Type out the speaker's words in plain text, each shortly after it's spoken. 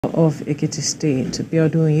of Ekiti State,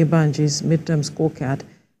 Oyebanji's midterm scorecard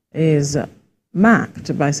is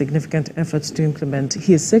marked by significant efforts to implement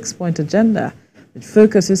his six-point agenda, which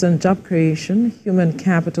focuses on job creation, human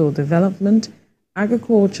capital development,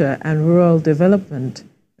 agriculture and rural development,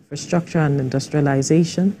 infrastructure and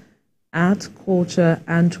industrialization, art, culture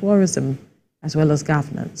and tourism, as well as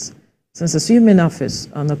governance. Since assuming office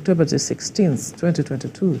on October 16,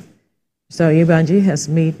 2022, Mr. Oyebanji has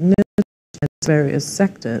made notice in various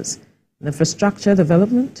sectors. In infrastructure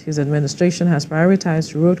development, his administration has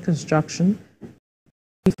prioritized road construction,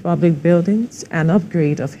 public buildings, and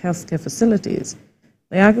upgrade of healthcare facilities.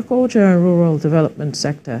 The agriculture and rural development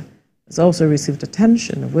sector has also received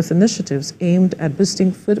attention with initiatives aimed at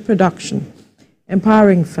boosting food production,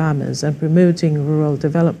 empowering farmers, and promoting rural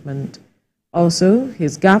development. Also,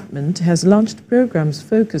 his government has launched programs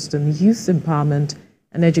focused on youth empowerment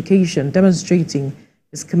and education, demonstrating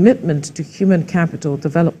his commitment to human capital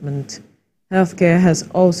development. Healthcare has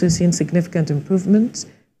also seen significant improvements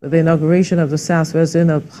with the inauguration of the Southwest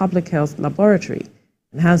Zonal Public Health Laboratory,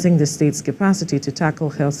 enhancing the state's capacity to tackle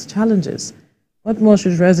health challenges. What more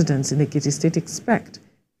should residents in Ekiti State expect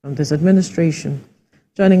from this administration?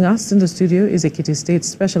 Joining us in the studio is Ekiti State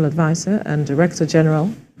Special Advisor and Director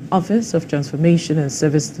General, Office of Transformation and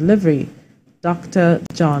Service Delivery, Dr.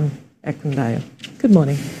 John Ekundayo. Good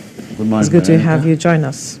morning. Good morning. It's good to have you join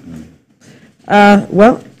us.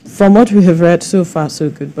 Well, from what we have read so far, so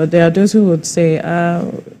good. But there are those who would say,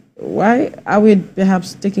 why are we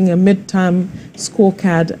perhaps taking a midterm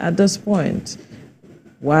scorecard at this point?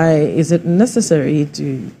 Why is it necessary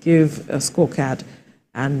to give a scorecard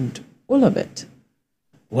and all of it?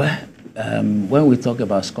 Well, when we talk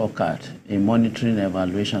about scorecard in monitoring,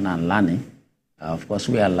 evaluation, and learning, of course,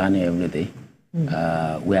 we are learning every day.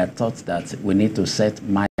 We are taught that we need to set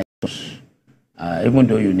milestones. Even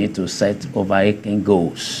though you need to set overarching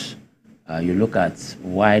goals, you look at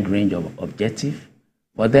wide range of objectives,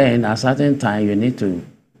 but then at a certain time you need to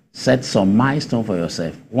set some milestone for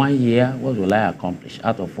yourself. 1 year, what will I accomplish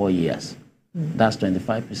out of 4 years? That's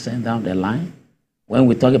 25% down the line. When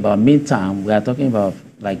we talk about midterm, we are talking about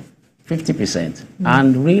like 50%.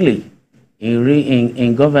 And really,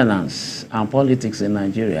 in governance and politics in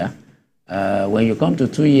Nigeria, when you come to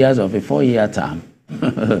 2 years of a 4-year term,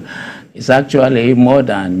 it's actually more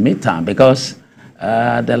than midterm, because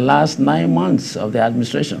the last 9 months of the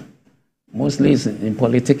administration mostly is in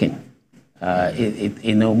politicking.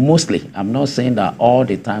 Mostly. I'm not saying that all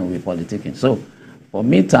the time we're politicking. So for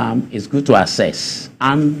midterm, it's good to assess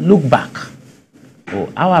and look back. Oh,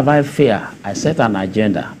 how have I fared? I set an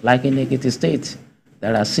agenda. Like in Ekiti State,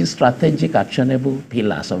 there are 6 strategic actionable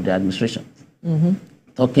pillars of the administration.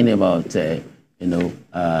 Talking about,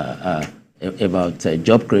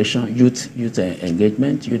 job creation, youth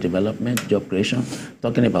engagement, youth development, job creation.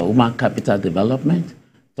 Talking about human capital development.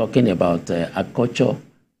 Talking about agriculture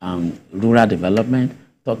and rural development.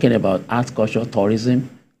 Talking about art, culture, tourism.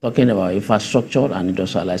 Talking about infrastructure and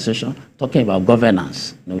industrialization. Talking about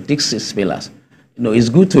governance. These 6 pillars. It's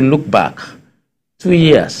good to look back 2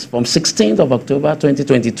 years, from 16th of October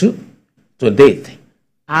 2022 to date.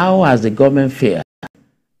 How has the government fared?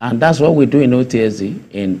 And that's what we do in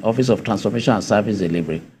OTSD, in Office of Transformation and Service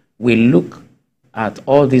Delivery. We look at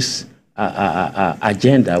all this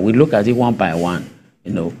agenda. We look at it one by one.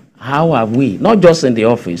 How have we, not just in the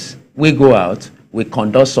office, we go out, we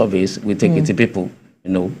conduct surveys, we take it to people,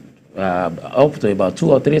 up to about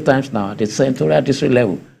 2 or 3 times now at the senatorial district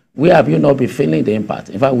level. Where have you not been feeling the impact?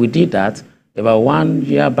 In fact, we did that about 1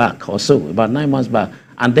 year back or so, about 9 months back.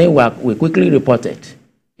 And then we quickly reported,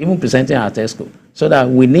 even presenting our TESCO, so that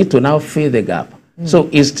we need to now fill the gap. So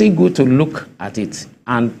it's still good to look at it.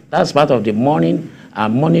 And that's part of the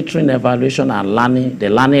monitoring, evaluation, and learning, the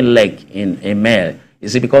learning leg in mail. You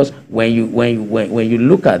see, because when you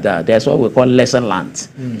look at that, there's what we call lesson learned.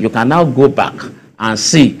 You can now go back and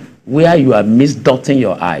see where you are misdotting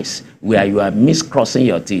your I's, where you are miscrossing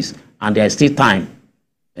your T's, and there's still time,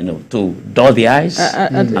 to dot the I's.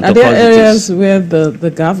 Are there areas where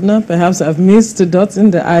the governor perhaps have missed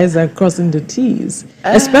dotting the I's and crossing the T's,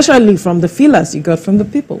 especially from the feelers you got from the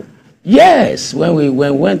people? Yes, when we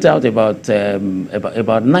went out about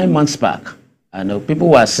 9 months back, I know people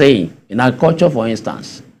were saying, in agriculture, for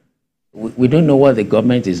instance, we don't know what the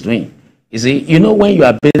government is doing. You see, when you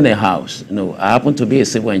are building a house, I happen to be a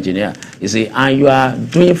civil engineer, you see, and you are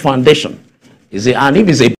doing foundation, you see, and if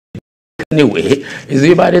it's a anyway, you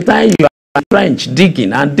see, by the time you are trench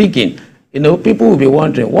digging, people will be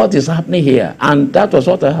wondering what is happening here. And that was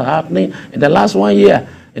what was happening in the last 1 year.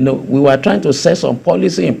 We were trying to set some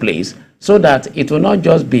policy in place so that it will not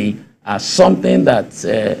just be something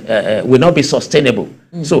that will not be sustainable.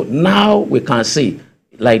 So now we can see,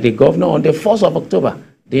 like the governor on the 1st of October,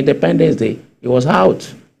 the Independence Day, he was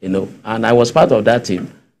out, and I was part of that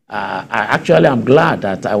team. I'm glad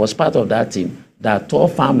that I was part of that team that tore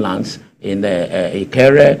farmlands in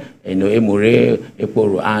Ikere, Emure,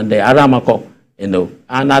 Ekporo, and Aramako,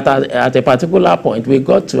 And at a particular point, we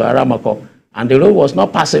got to Aramako, and the road was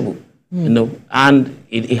not passable, And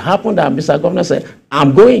it happened that Mr. Governor said,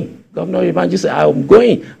 "I'm going." Governor Oyebanji said, "I'm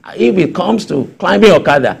going. If it comes to climbing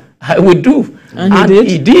Okada, I will do." And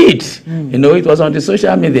he did? It was on the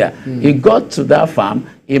social media. He got to that farm.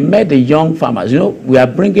 He met the young farmers. We are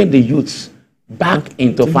bringing the youths back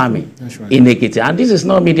into farming in Ekiti. And this is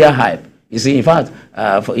not media hype. You see, in fact,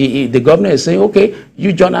 the governor is saying, okay,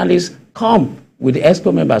 you journalists, come with the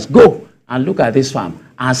EXCO members, go and look at this farm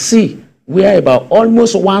and see where about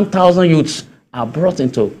almost 1,000 youths are brought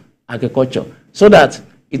into agriculture, so that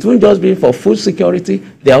it won't just be for food security,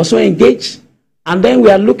 they are also engaged. And then we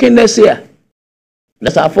are looking next year.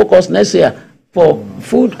 That's our focus next year for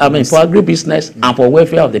food, for agribusiness and for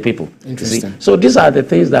welfare of the people. Interesting. So these are the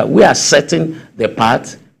things that we are setting the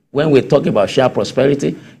path when we talk about shared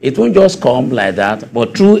prosperity. It won't just come like that,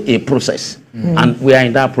 but through a process. And we are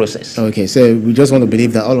in that process. Okay, so we just want to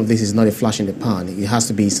believe that all of this is not a flash in the pan. It has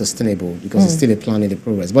to be sustainable because it's still a plan in the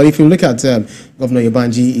progress. But if you look at Governor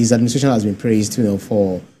Oyebanji, his administration has been praised,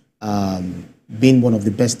 for being one of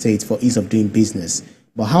the best states for ease of doing business.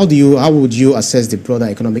 But how would you assess the broader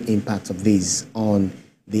economic impact of this on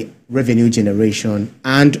the revenue generation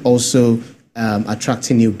and also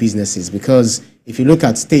attracting new businesses? Because if you look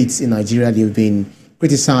at states in Nigeria, they've been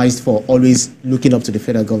criticized for always looking up to the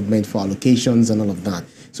federal government for allocations and all of that.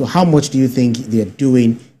 So how much do you think they're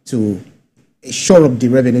doing to shore up the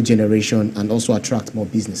revenue generation and also attract more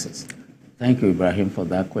businesses? Thank you, Ibrahim, for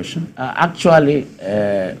that question. Actually,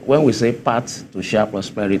 when we say path to share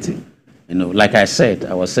prosperity, like I said,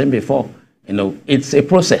 I was saying before, it's a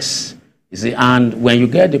process. You see, and when you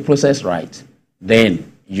get the process right,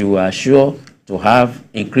 then you are sure to have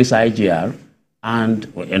increased IGR, and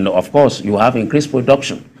of course, you have increased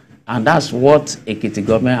production. And that's what Ekiti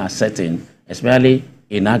government are setting, especially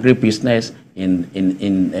in agribusiness,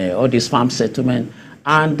 in all this farm settlement.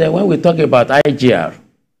 And when we talk about IGR,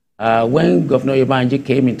 when Governor Oyebanji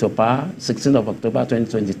came into power, 16th of October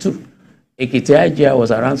 2022, Ekiti IGR was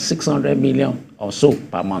around 600 million or so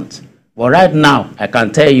per month. But right now, I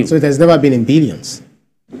can tell you... So it has never been in billions?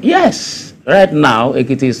 Yes. Right now,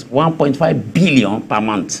 Ekiti is 1.5 billion per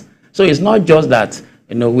month. So it's not just that,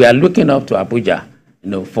 we are looking up to Abuja,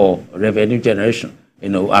 for revenue generation,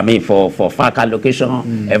 for FAC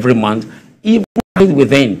allocation every month. Even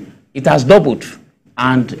within, it has doubled.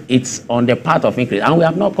 And it's on the path of increase. And we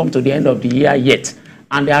have not come to the end of the year yet.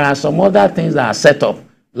 And there are some other things that are set up,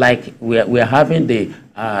 like we are having the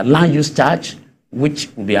land use charge, which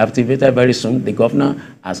will be activated very soon. The governor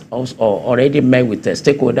has also already met with the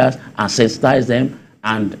stakeholders and sensitized them,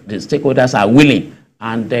 and the stakeholders are willing.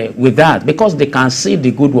 And with that, because they can see the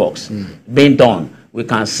good works being done, we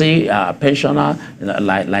can see pensioner,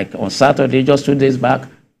 like on Saturday, just 2 days back,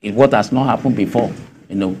 what has not happened before.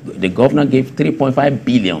 The governor gave 3.5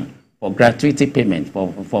 billion for gratuity payment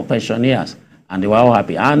for pensioners, and they were all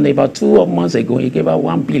happy. And about 2 months ago, he gave out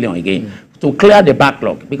 1 billion again to clear the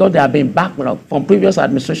backlog, because there have been backlog from previous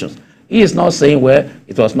administrations. He is not saying, well,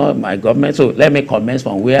 it was not my government, so let me commence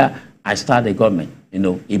from where I start the government.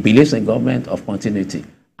 He believes in government of continuity,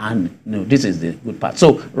 and this is the good part.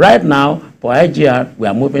 So right now, for IGR, we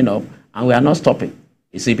are moving up, and we are not stopping.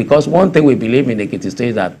 You see, because one thing we believe in Ekiti State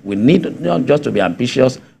is that we need not just to be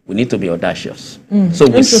ambitious, we need to be audacious. So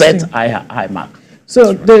we set high mark.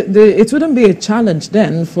 So it wouldn't be a challenge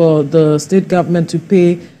then for the state government to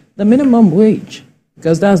pay the minimum wage,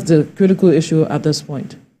 because that's the critical issue at this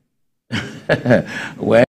point.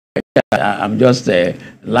 Well, I'm just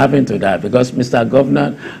laughing to that, because Mr.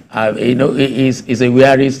 Governor, is a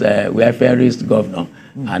welfareist governor,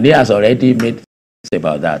 and he has already made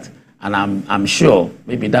about that. And I'm sure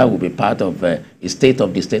maybe that will be part of a State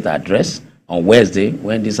of the State address on Wednesday,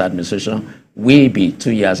 when this administration will be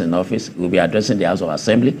 2 years in office. We'll be addressing the House of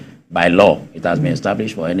Assembly. By law, it has been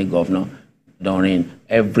established for any governor during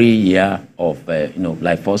every year of,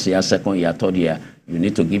 like first year, second year, third year, you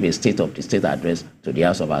need to give a State of the State address to the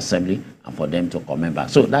House of Assembly and for them to comment back.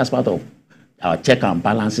 So that's part of our check and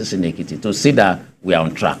balances in Ekiti, to see that we are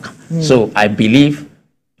on track. So I believe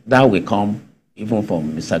that will come even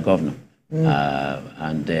from Mr. Governor.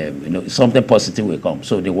 And something positive will come.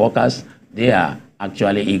 So the workers, they are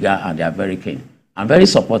actually eager, and they are very keen and very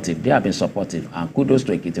supportive. They have been supportive, and kudos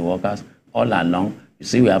to Ekiti workers all along. You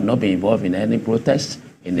see, we have not been involved in any protests.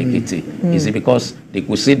 in Ekiti. You see, because they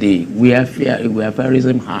could see the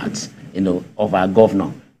welfareism heart, of our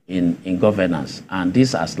governor in governance, and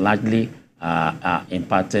this has largely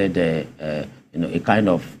imparted, a kind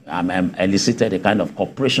of elicited a kind of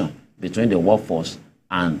cooperation between the workforce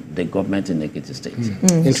and the government in Ekiti State.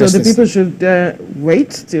 So the people should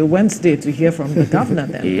wait till Wednesday to hear from the governor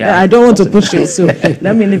then. Yeah, I don't want to push it, so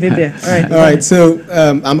let me leave it there. All right. So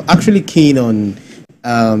I'm actually keen on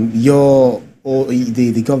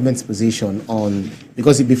the government's position on,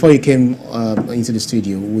 because before you came into the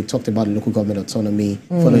studio, we talked about local government autonomy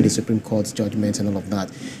following the Supreme Court's judgment and all of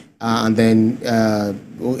that. And then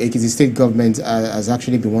Ekiti State government has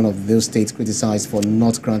actually been one of those states criticized for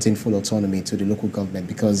not granting full autonomy to the local government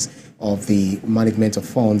because of the management of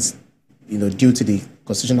funds, due to the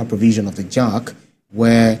constitutional provision of the JAC,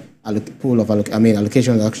 where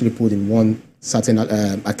allocation is actually put in one certain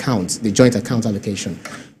account, the joint account allocation.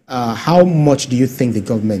 How much do you think the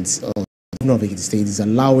government of Ekiti State is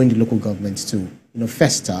allowing the local governments to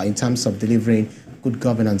fester in terms of delivering good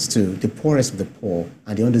governance to the poorest of the poor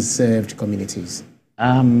and the underserved communities?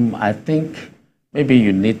 I think maybe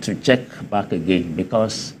you need to check back again,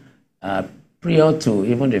 because prior to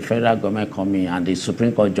even the federal government coming and the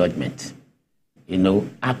Supreme Court judgment,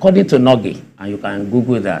 according to NOGI, and you can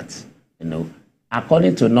Google that,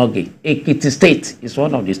 according to NOGI, Ekiti State is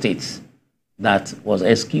one of the states that was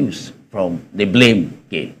excused from the blame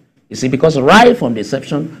game. You see, because right from the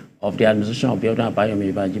inception of the administration of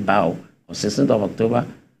Oyebanji on 16th of October,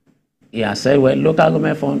 he has said, well, local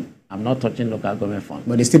government fund, I'm not touching local government fund.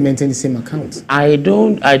 But they still maintain the same accounts. I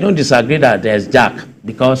don't disagree that there's JAC,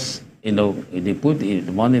 because they put the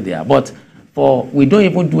money there. But we don't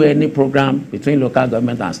even do any program between local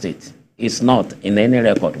government and state. It's not in any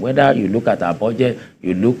record. Whether you look at our budget,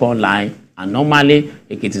 you look online, and normally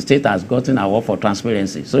Ekiti State has gotten an award for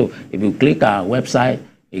transparency. So if you click our website,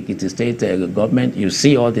 Ekiti State government, you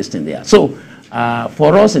see all this thing there. So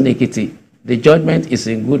for us in Ekiti, the judgment is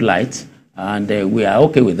in good light, and we are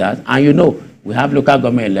okay with that. And we have local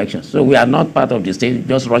government elections. So we are not part of the state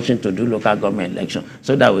just rushing to do local government election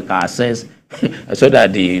so that we can assess, so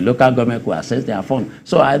that the local government will assess their fund.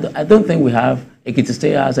 So I don't think Ekiti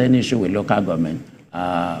State has any issue with local government.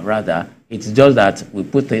 Rather, it's just that we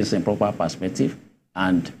put things in proper perspective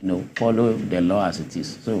and follow the law as it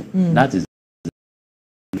is. So that is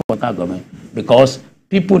local government, because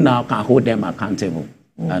people now can hold them accountable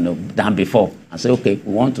than before and say, okay,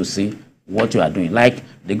 we want to see what you are doing. Like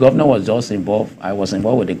the governor was just involved. I was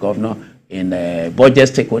involved with the governor in a budget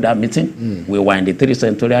stakeholder meeting. We were in the 3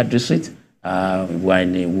 senatorial districts. We were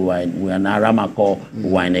in Aramako, we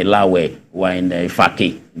were in Elawe, we were in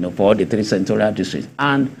Ifaki, for all the 3 senatorial districts.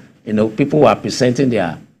 And, people were presenting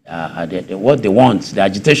their what they want, the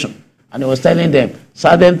agitation. And I was telling them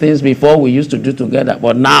certain things before we used to do together,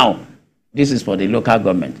 but now this is for the local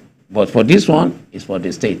government. But for this one, it's for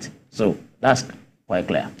the state. So that's quite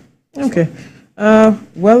clear. Okay.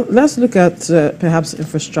 Well, let's look at perhaps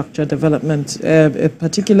infrastructure development.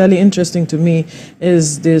 Particularly interesting to me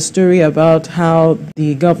is the story about how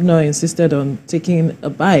the governor insisted on taking a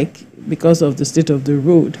bike because of the state of the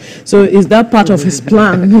road. So is that part of his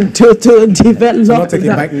plan to develop? Not taking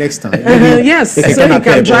a bike next time. Yes, so he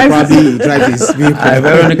can drive his vehicle.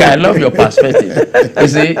 Veronica, I love your perspective. You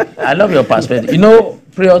see, I love your perspective.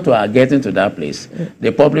 Prior to our getting to that place,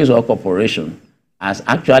 the Public Works Corporation has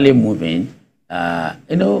actually moving. But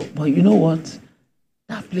you know what?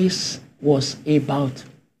 That place was about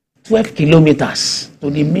 12 kilometers to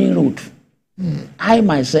the main road. I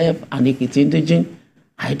myself, an Ekiti indigen,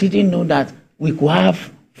 I didn't know that we could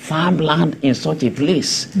have farmland in such a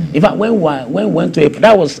place. In fact, when we went to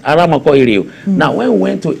that was Aramako area. Now, when we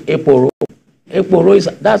went to Eporo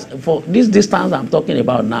that's for this distance I'm talking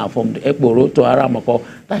about now, from the Eporo to Aramako,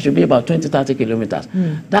 that should be about 20-30 kilometers.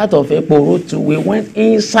 That of Eporo to, we went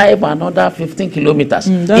inside another 15 kilometers.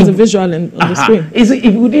 That's a visual on the screen. If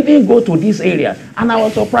we didn't go to this area, and I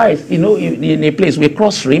was surprised, in a place we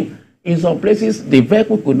cross stream, in some places the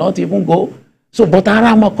vehicle could not even go. So, but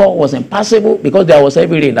Aramako was impassable because there was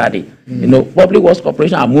heavy rain that day. Public Works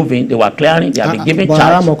Corporation are moving, they were clearing, they have been giving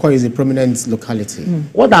charge. Aramako is a prominent locality.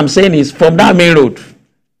 What I'm saying is, from that main road,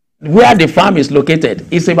 where the farm is located,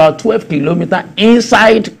 it's about 12 kilometers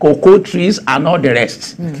inside cocoa trees and all the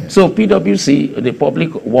rest. So PWC, the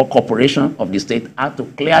Public Works Corporation of the state, had to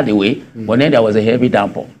clear the way, but then there was a heavy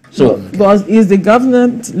downpour. So, but is the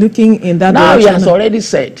government looking in that now direction? He has already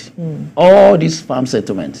said all these farm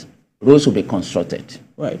settlements, roads will be constructed.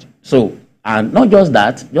 Right. So, and not just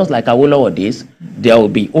that, just like Awolowo days, there will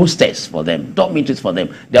be hostels for them, dormitories for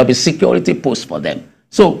them, there will be security posts for them.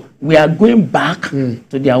 So we are going back to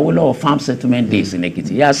the Awolowo farm settlement days in Ekiti.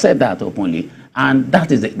 He has said that openly, and that's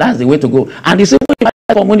the way to go. And the same way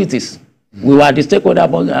communities. We were the stakeholder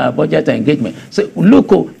budget engagement. So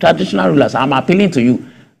local traditional rulers, I'm appealing to you.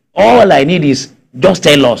 All I need is just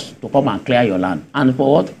tell us to come and clear your land. And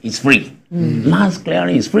for what? It's free. Land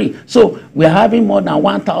clearing is free. So we're having more than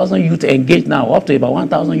 1,000 youth engaged now, up to about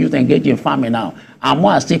 1,000 youth engaged in farming now. And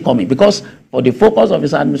more are still coming, because for the focus of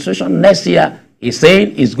his administration next year, he's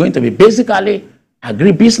saying it's going to be basically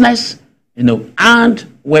agribusiness, and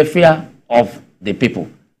welfare of the people.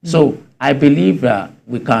 So I believe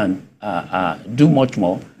we can do much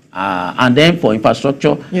more. And then for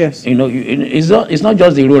infrastructure, yes, it's not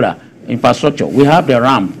just the rural infrastructure. We have the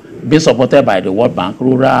RAM being supported by the World Bank,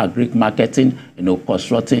 rural agri marketing,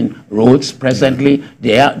 constructing roads. Presently,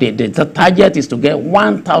 the target is to get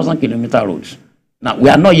 1,000 kilometer roads. Now, we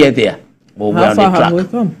are not yet there, but we are on the track. How far have we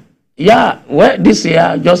come? Yeah, well, this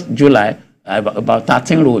year, just July, about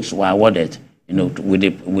 13 roads were awarded.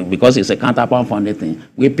 Because it's a counterpart funding thing,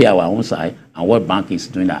 we pay our own side, and World Bank is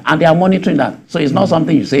doing that, and they are monitoring that. So it's not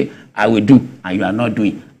something you say I will do and you are not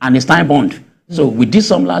doing, and it's time bound. So we did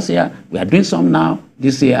some last year, we are doing some now,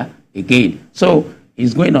 this year again. So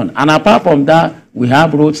it's going on. And apart from that, we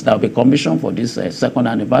have roads that will be commissioned for this second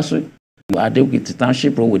anniversary. We are doing the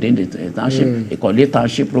township road within the township, Ekiti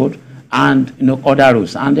Township Road, and other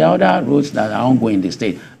roads, and there are other roads that are ongoing in the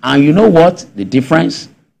state. And you know what the difference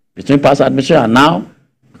between past administration and now,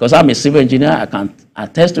 because I'm a civil engineer, I can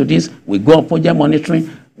attest to this. We go on project monitoring.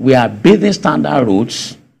 We are building standard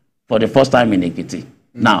roads for the first time in Ekiti.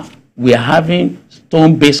 Now, we are having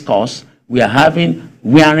stone-based course. We are having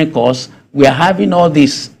wiring course. We are having all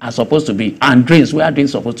this as supposed to be, and drains where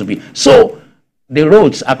drains supposed to be. So the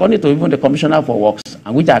roads, according to even the Commissioner for Works,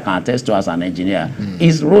 and which I can attest to as an engineer,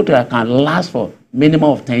 is road that can last for minimum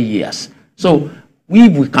of 10 years. So we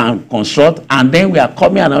can construct, and then we are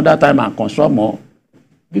coming another time and construct more.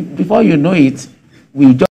 Before you know it,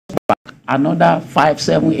 we just back another 5,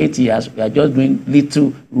 7, 8 years. We are just doing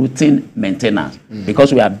little routine maintenance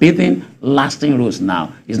because we are building lasting roads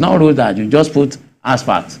now. It's not roads that you just put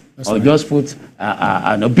asphalt or just put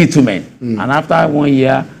bitumen, and after 1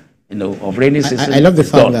 year, of rainy season. I love the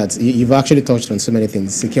fact that you've actually touched on so many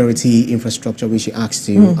things: security, infrastructure, which you asked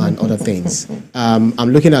you, and other things. I'm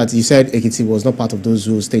looking at, you said Ekiti was not part of those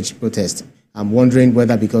who staged protest. I'm wondering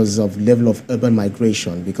whether because of level of urban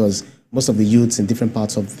migration, because most of the youths in different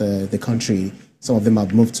parts of the country, some of them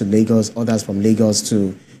have moved to Lagos, others from Lagos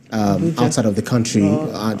to outside of the country,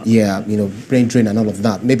 brain drain and all of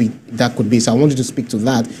that. Maybe that could be. So I want you to speak to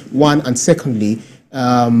that, one. And secondly,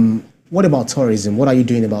 what about tourism? What are you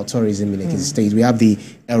doing about tourism in Ekiti State? We have the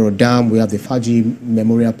Aero Dam, we have the Faji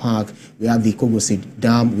Memorial Park, we have the Kogosi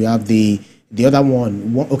Dam, we have the other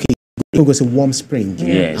one. Kogosi Warm Spring.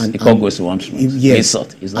 Yes, the Kogosi Warm Spring. Yes.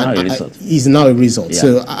 Resort. It's now a resort. It's now a resort. Yeah.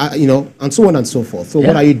 So, and so on and so forth. So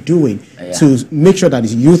what are you doing to make sure that the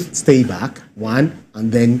youth stay back, one,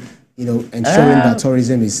 and then, ensuring that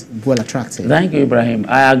tourism is well attractive? Thank you, Ibrahim.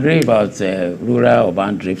 I agree about rural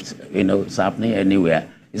urban drift. It's happening anywhere.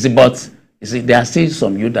 But there are still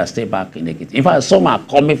some youth that stay back in Ekiti. In fact, some are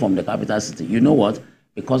coming from the capital city. You know what?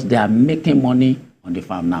 Because they are making money on the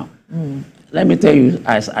farm now. Let me tell you,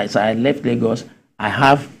 as I left Lagos, I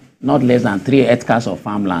have not less than 3 hectares of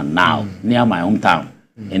farmland now near my hometown.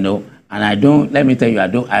 And let me tell you,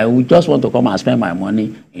 I would just want to come and spend my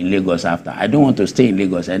money in Lagos after. I don't want to stay in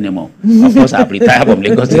Lagos anymore. Of course, I've retired from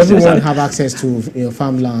Lagos. Does everyone have access to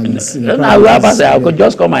farmlands? I could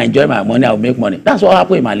just come and enjoy my money. I'll make money. That's what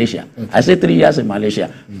happened in Malaysia. Okay. I stayed 3 years in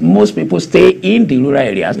Malaysia. Most people stay in the rural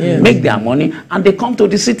areas, make their money, and they come to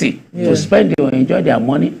the city to spend or enjoy their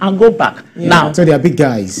money and go back. Now, so they are big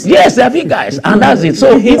guys. Yes, they are big guys, and that's it.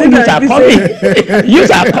 So even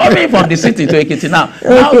youths are coming from the city to Ekiti now.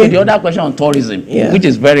 Now to the other question on tourism, which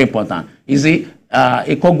is very important. You see,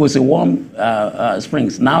 Kogosi Warm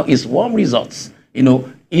Springs now is warm resorts. We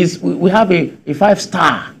have a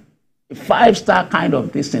 5-star kind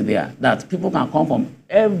of this thing there that people can come from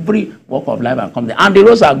every walk of life and come there. And the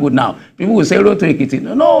roads are good now. People will say road to Ekiti.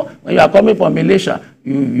 No, when you are coming from Malaysia,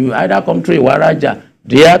 you either come through Waraja,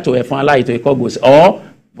 there to Efanla, to Kogosi, or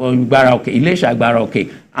Ilesha,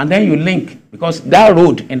 Gbaraoke, and then you link, because that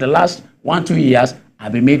road in the last 1-2 years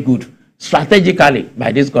have been made good strategically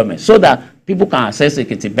by this government so that people can access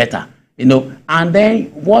Ekiti better, and then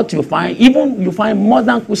what you find, you find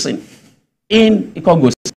modern cuisine in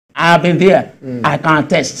Kogosi. I have been there. I can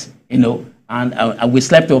attest, and we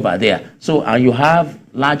slept over there. So, and you have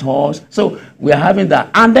large halls. So we are having that.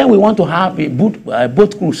 And then we want to have a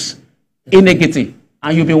boat cruise in Ekiti.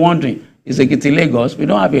 And you'll be wondering, is Ekiti Lagos? We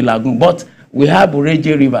don't have a lagoon. But we have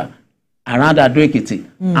Ureje River around Ekiti,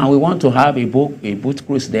 and we want to have a boat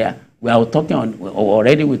cruise there. We are talking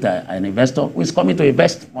already with an investor who is coming to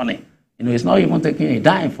invest money. It's not even taking a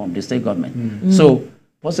dime from the state government. So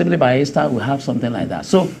possibly by Easter we'll have something like that.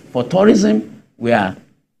 So for tourism, we are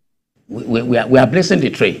blessing the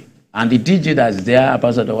trade. And the DG that is there,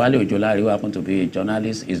 Ambassador Wale Ojolari, who happens to be a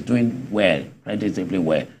journalist, is doing well, creditably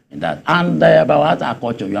well in that. And about art and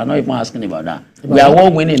culture, you are not even asking about that. We are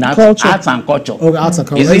all winning arts and culture. Okay, arts and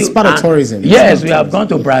culture. It's part of tourism. Yes, we have gone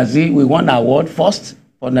to Brazil. We won the award first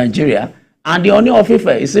for Nigeria. And the Oni of Ife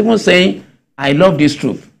is even saying, I love this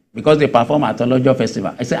troupe because they perform at Olojo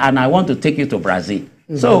Festival. I said, and I want to take you to Brazil.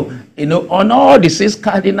 So, on all the 6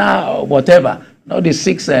 cardinal or whatever, all the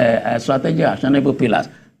 6 strategic actionable pillars,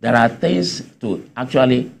 there are things to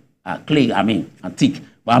actually tick.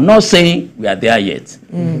 But I'm not saying we are there yet.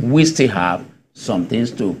 We still have some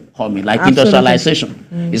things to come in, like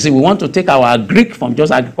industrialization. You see, we want to take our Greek from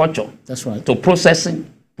just agriculture to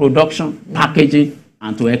processing, production, packaging,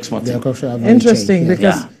 and to exporting. Interesting,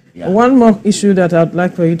 because one more issue that I'd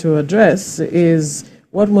like for you to address is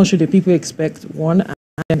what more should the people expect, one,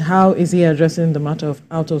 and how is he addressing the matter of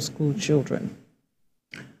out-of-school children?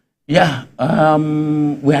 Yeah,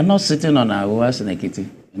 we are not sitting on our oars in Ekiti.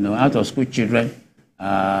 Out-of-school children,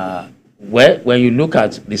 when you look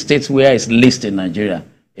at the states where it's least in Nigeria,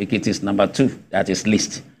 Ekiti is number 2 that is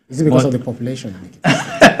least. Is it because of the population?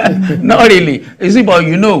 Not really. You see, but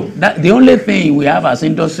that the only thing we have as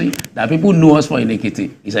industry that people know us for in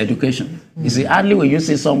Ekiti is education. You see, hardly when you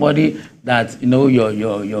see somebody that,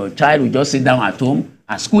 your child will just sit down at home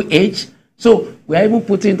at school age. So we are even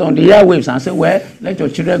putting it on the airwaves and say, well, let your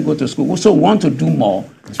children go to school. We also want to do more.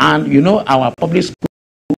 And, our public school,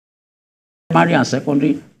 primary and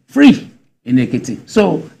secondary, free in Ekiti.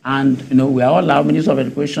 So, and, we are all our Minister of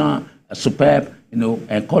Education, superb,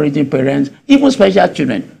 encouraging parents, even special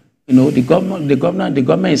children. The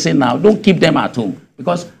government is saying now, don't keep them at home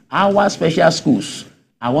because our special schools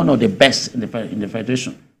are one of the best in the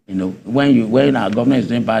federation. When our government is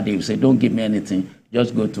doing bad, they say, don't give me anything.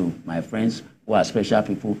 Just go to my friends who are special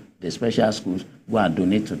people, the special schools, who are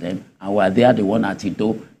donate to them. And we are there, the one at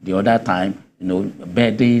Ito, the other time,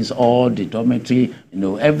 beddings, all the dormitory,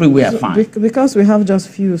 everywhere fine. Because we have just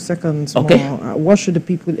few seconds more, what should the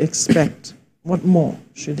people expect? What more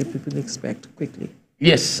should the people expect quickly?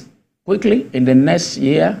 Yes, quickly in the next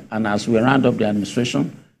year, and as we round up the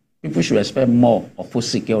administration, people should expect more of food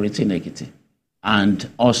security in Ekiti. And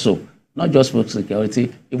also, not just food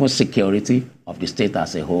security, even security of the state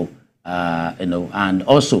as a whole, and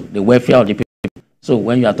also the welfare of the people. So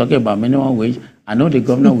when you are talking about minimum wage, I know the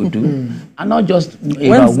governor will do, and not just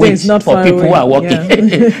about wage for people who are working,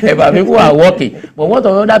 about people who are working. But what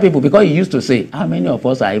of other people? Because he used to say, how many of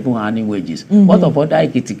us are even earning wages? What of other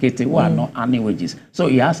Ekiti who are not earning wages? So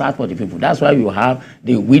he has asked for the people. That's why you have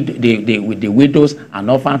the widows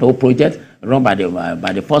and orphan home project run by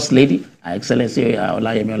the First Lady, Her Excellency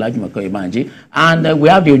Oyebanji, and we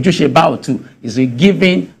have the Ojuse Bao too. Is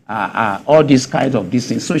giving all these kinds of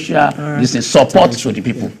social support to the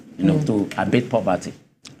people, to abate poverty.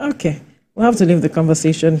 Okay, we'll have to leave the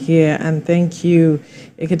conversation here, and thank you,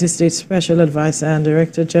 Ekiti State Special Advisor and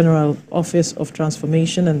Director General, Office of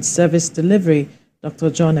Transformation and Service Delivery, Dr.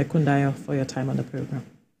 John Ekundayo, for your time on the program.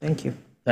 Thank you.